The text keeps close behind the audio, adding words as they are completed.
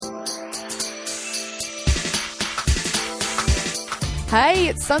Hey,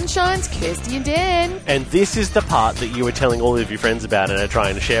 it's Sunshine's Kirsty and Dan. And this is the part that you were telling all of your friends about and are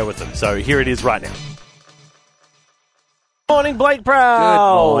trying to share with them. So here it is right now. Morning, Blake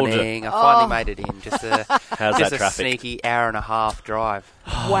Proud. Good morning. I finally made it in. Just a, How's just that a traffic? sneaky hour and a half drive.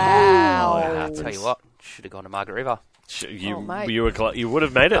 Wow. I'll tell you what, should have gone to Margaret River. mate. You would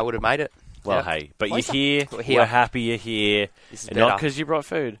have made it. I would have made it. Well, Yep. hey, but Closer. you're here. We're here. We're happy you're here. This is And not better. because you brought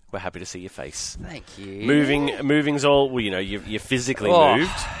food. We're happy to see your face. Thank you. Moving's all, well, you're physically Oh, moved,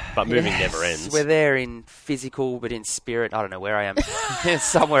 but moving yes. never ends. We're there in physical, but in spirit. I don't know where I am.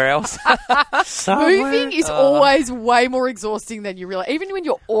 Somewhere else. Moving is always way more exhausting than you realize. Even when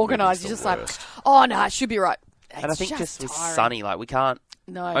you're organised, you're just like, oh, no, it should be right. And I think just with tiring. sunny, like we can't.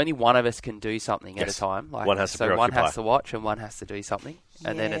 No. Only one of us can do something at a Yes. time. Like, One has to so one preoccupy. has to watch and one has to do something.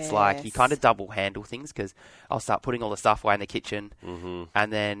 And then it's like you Yes. kind of double handle things because I'll start putting all the stuff away in the kitchen,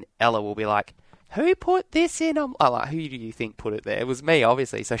 and then Ella will be like, "Who put this in?" I'm like, "Who do you think put it there?" It was me,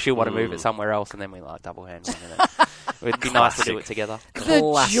 obviously. So she'll want to move it somewhere else, and then we like double handle it. It'd be nice to do it together. The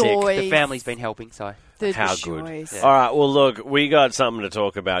Classic. joy. The family's been helping, so The How joys. good. All right, well, look, we got something to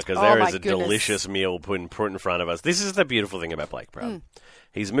talk about because Oh, there my is a goodness. delicious meal put in front of us. This is the beautiful thing about Blake Proud.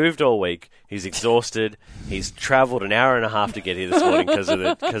 He's moved all week. He's exhausted. He's travelled an hour and a half to get here this morning because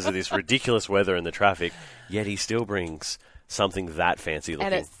of this ridiculous weather and the traffic. Yet he still brings something that fancy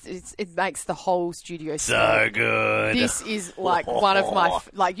looking. And it makes the whole studio so smell. good. This is like one of my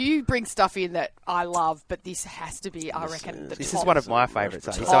like you bring stuff in that I love, but this has to be, I reckon, the this top. is one of my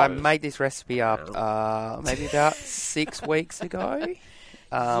favourites. So I made this recipe up maybe about 6 weeks ago.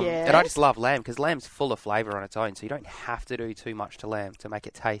 And I just love lamb because lamb's full of flavour on its own, so you don't have to do too much to lamb to make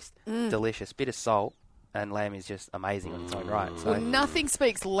it taste delicious. Bit of salt, and lamb is just amazing on its own right. So Well, nothing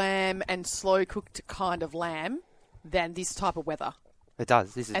speaks lamb and slow cooked kind of lamb than this type of weather. it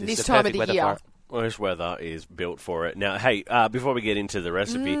does. This is And the this time of perfect the weather year. for it. Well, this weather is built for it. Now, hey, before we get into the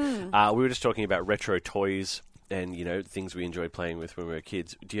recipe, we were just talking about retro toys and things we enjoyed playing with when we were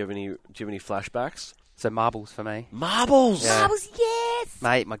kids. Do you have any flashbacks? So marbles for me. Marbles. Yeah. Marbles, yes.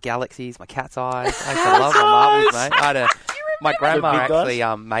 Mate, my galaxies, my cat's eyes. I used to love my marbles, mate. I had my grandma The big guys?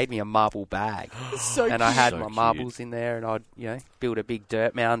 actually made me a marble bag. So And cute. I had So my cute. marbles in there, and I'd build a big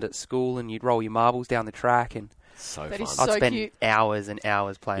dirt mound at school, and you'd roll your marbles down the track, and So That fun. is I'd so spend cute. hours and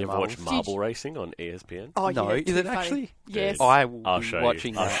hours playing You ever marbles. watch Marble Racing on ESPN? Oh, No, yeah, is it too funny. actually? Yes. I will I'll be show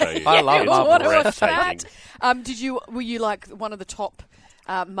watching you. I'll that. show you. I love It's I want to marbles. watch that. breathtaking. Were you like one of the top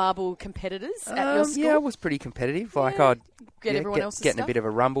marble competitors at your school? Yeah, I was pretty competitive. Like Yeah. I'd Get everyone else's getting stuff? a bit of a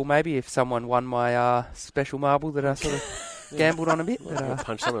rumble maybe if someone won my special marble that I sort of gambled on a bit. But,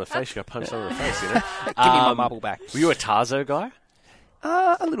 Punch someone in the face. You got to punch someone in the face. give me my marble back. Were you a Tarzo guy?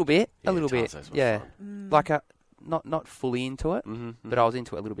 A little bit, Yeah, a little bit. Tarzos were Yeah, fun. like not fully into it, but I was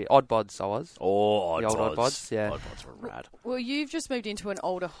into it a little bit. Odd Bods, I was. Oh, The old Odd Odd Bods, yeah. Odd Bods were rad. Well, you've just moved into an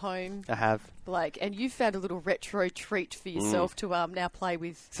older home, I have. Blake, and you found a little retro treat for yourself to now play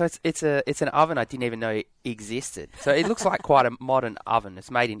with. So it's an oven I didn't even know existed. So it looks like quite a modern oven.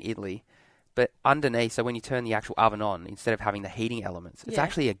 It's made in Italy, but underneath, so when you turn the actual oven on, instead of having the heating elements, it's Yeah.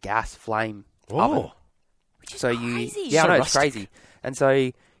 actually a gas flame Oh. oven. Which is So crazy. yeah, So I know, rustic. it's crazy. And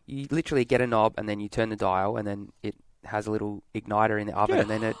so you literally get a knob, and then you turn the dial, and then it has a little igniter in the oven, Yeah. and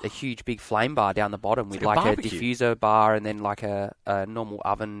then a huge big flame bar down the bottom with like a like a barbecue. diffuser bar, and then like a normal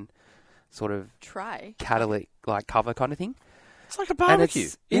oven sort of Tray. catalytic like cover kind of thing. It's like a And barbecue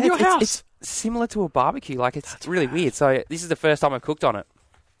it's, in yeah, your it's- house. It's similar to a barbecue. Like it's really weird. So this is the first time I've cooked on it.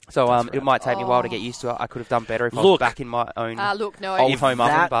 So it might take me a while to get used to it. I could have done better if I was Look. back in my own Look, no. old if- home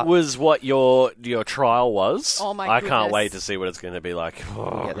oven. that But was what your trial was. Oh, my I can't goodness. wait to see what it's going to be like.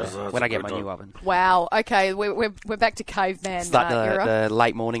 Oh, get that's there. a when I get good my new one. oven. Wow. Okay, we're back to caveman Start era. the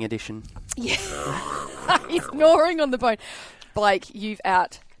late morning edition. Yeah. He's gnawing on the bone. Blake, you've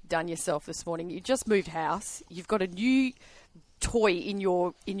outdone yourself this morning. You just moved house. You've got a new toy in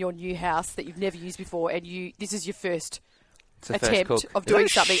your new house that you've never used before, and this is your first It's the first attempt cook. of Is doing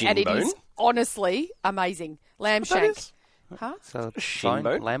that a something, and it shin is bone? honestly amazing. Lamb What that shank. is? Huh? So shin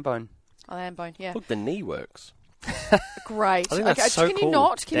bone? lamb bone. A lamb bone, yeah. Look, the knee works. Great. I think that's okay, so can cool. you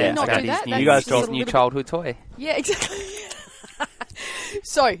not? Can Yeah, you not okay. do that? New, You guys just a talk. little new bit- childhood toy. Yeah, exactly.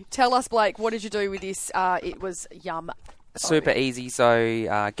 So, tell us, Blake, what did you do with this? It was yum. Super easy.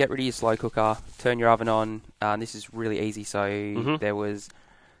 So get rid of your slow cooker. Turn your oven on. This is really easy. So there was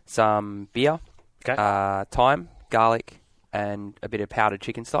some beer, Okay. thyme, garlic, and a bit of powdered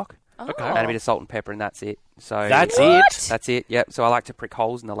chicken stock. Okay. And a bit of salt and pepper, and that's it. So That's What? it. That's it. Yep. So I like to prick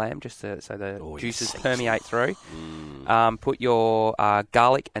holes in the lamb just so the juices permeate through. Put your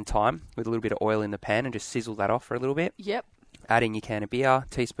garlic and thyme with a little bit of oil in the pan and just sizzle that off for a little bit. Yep. Add in your can of beer,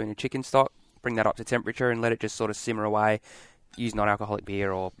 teaspoon of chicken stock. Bring that up to temperature and let it just sort of simmer away. use non-alcoholic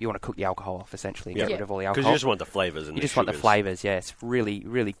beer, or you want to cook the alcohol off, essentially, get rid of all the alcohol. Because you just want the flavours and you the just want the sugars. flavours, yeah. It's really,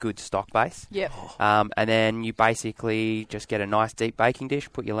 really good stock base. Yep. And then you basically just get a nice deep baking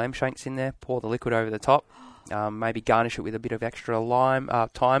dish, put your lamb shanks in there, pour the liquid over the top, maybe garnish it with a bit of extra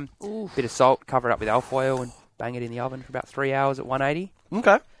thyme, bit of salt, cover it up with alfoil, and bang it in the oven for about 3 hours at 180.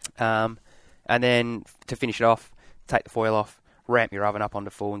 Okay. And then to finish it off, take the foil off, ramp your oven up onto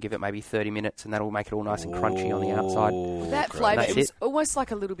full and give it maybe 30 minutes, and that'll make it all nice and crunchy on the outside. That flavour, it was almost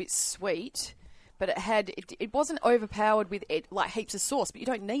like a little bit sweet, but it wasn't overpowered with like heaps of sauce, but you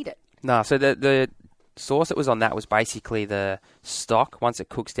don't need it. No, so the sauce that was on that was basically the stock. Once it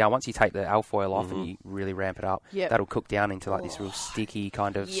cooks down, once you take the alfoil off and you really ramp it up, that'll cook down into like this real sticky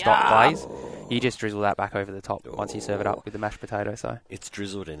kind of stock glaze. You just drizzle that back over the top once you serve it up with the mashed potato. So it's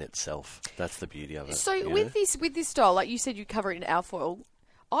drizzled in itself. That's the beauty of it. So with this style, like you said, you cover it in alfoil.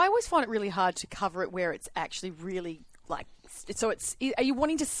 I always find it really hard to cover it where it's actually really like. So it's. Are you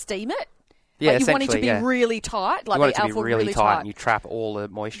wanting to steam it? Yeah, like you want it to be really tight, like you want the it to be really tight, and you trap all the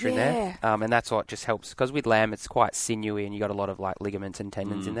moisture in there, Yeah. and that's what just helps. Because with lamb, it's quite sinewy, and you got a lot of like ligaments and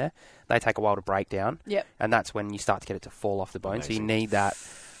tendons in there. They take a while to break down, and that's when you start to get it to fall off the bone. So you need that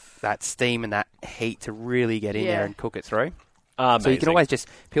steam and that heat to really get in there and cook it through. So you can always just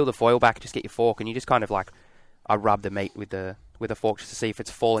peel the foil back, just get your fork, and you just kind of like I rub the meat with a fork just to see if it's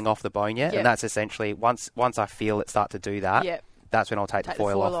falling off the bone yet. And that's essentially once I feel it start to do that. That's when I'll take the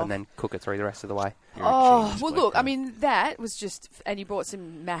foil off and then cook it through the rest of the way. Well, look, I mean, that was just... And you brought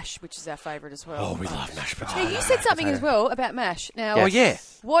some mash, which is our favourite as well. Oh, we love mashed potato. Now, you said something as well about mash. Now,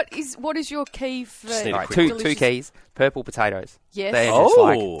 what is your key for... Right, two keys. Purple potatoes. Yes. They're just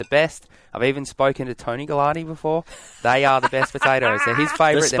like the best. I've even spoken to Tony Gallardi before. They are the best potatoes. They're his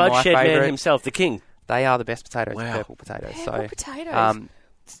favourite. They're my favourite. Man himself, the king. They are the best potatoes, purple potatoes. Purple potatoes.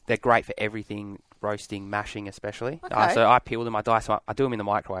 They're great for everything, roasting, mashing especially. Okay. So I peel them, I dice them up, I do them in the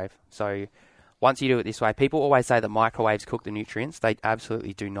microwave. So once you do it this way, people always say that microwaves cook the nutrients. They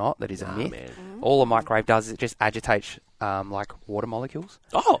absolutely do not. That is a myth. All a microwave does is it just agitates like water molecules.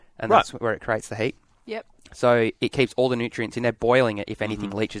 And that's where it creates the heat. Yep. So it keeps all the nutrients in there. Boiling it, if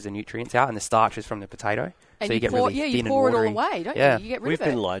anything, leaches the nutrients out and the starches from the potato. And so you get really thin you and pour watery. it all away, don't you? You get rid We've of it.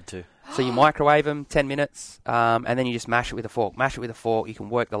 been lied to. So you microwave them 10 minutes, and then you just mash it with a fork. Mash it with a fork. You can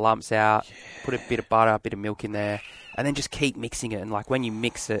work the lumps out, put a bit of butter, a bit of milk in there, and then just keep mixing it. And like when you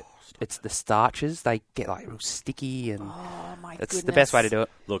mix it, it's the starches. They get like real sticky, and it's the best way to do it.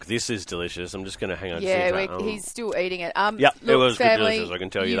 Look, this is delicious. I'm just going to hang on. He's still eating it. Look, it was family, delicious. I can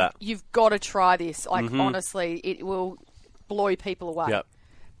tell you that. You've got to try this. Like honestly, it will blow people away.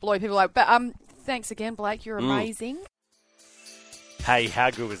 Blow people away. But thanks again, Blake. You're amazing. Hey, how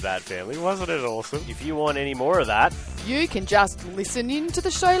good was that, family? Wasn't it awesome? If you want any more of that, you can just listen in to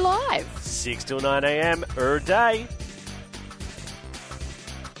the show live. 6 till 9 a.m. day.